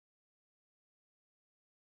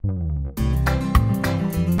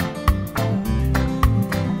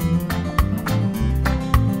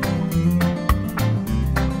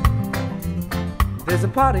There's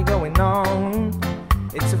a party going on.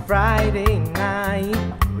 It's a Friday night.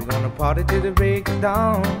 We're gonna party till the break of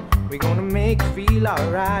dawn. We're gonna make you feel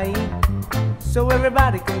alright. So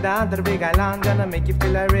everybody come down to the big island. Gonna make you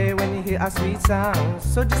feel alright when you hear our sweet sounds.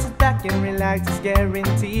 So just sit back and relax. It's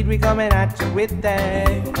guaranteed we're coming at you with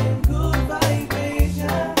that good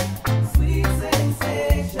vibration, sweet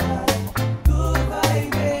sensation. Good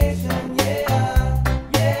vibration, yeah,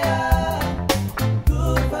 yeah.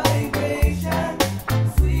 Good vibration,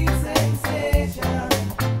 sweet sensation.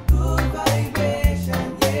 Good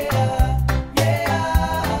vibration, yeah,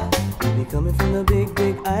 yeah. We be coming from the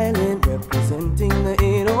big island, representing the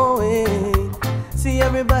 808. See,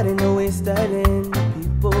 everybody know we're styling. The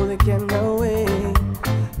people they cannot wait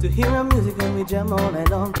to hear our music when we jam all night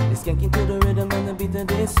long. They skanking to the rhythm and the beat of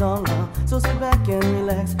this song now. So sit back and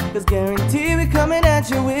relax, cause guarantee we're coming at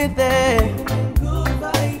you with that good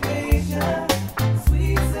vibration,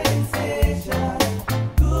 sweet sensation.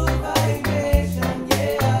 Good vibration,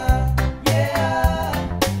 yeah, yeah.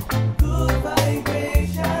 Good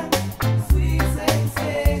vibration, sweet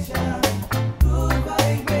sensation. Good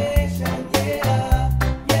vibration, yeah,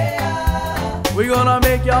 yeah. We gonna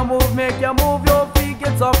make you move your feet,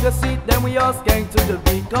 get off your seat, then we all skank to the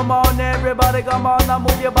beat. Come on everybody, come on now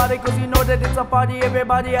move your body, cause you know that it's a party,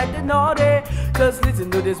 everybody acting naughty. Just listen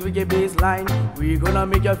to this wicked bass line. We gonna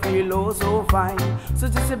make you feel oh so fine. So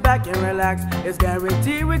just sit back and relax, it's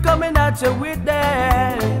guaranteed we're coming at you with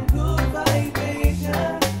that good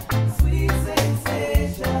vibration, sweet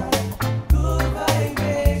sensation. Good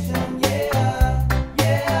vibration, yeah,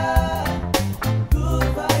 yeah. Good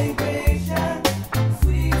vibration,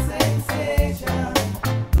 sweet sensation.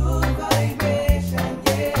 Good vibration,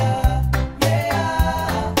 yeah,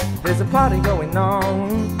 yeah. There's a party going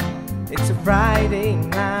on. It's a Friday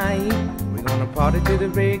night. We're gonna party till the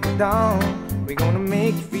break of dawn. We're gonna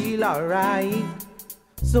make you feel alright.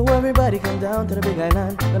 So everybody come down to the big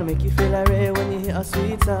island. Gonna make you feel alright when you hear our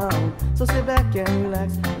sweet sound. So sit back and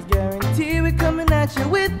relax, cause guarantee we're coming at you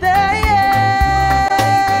with that, yeah.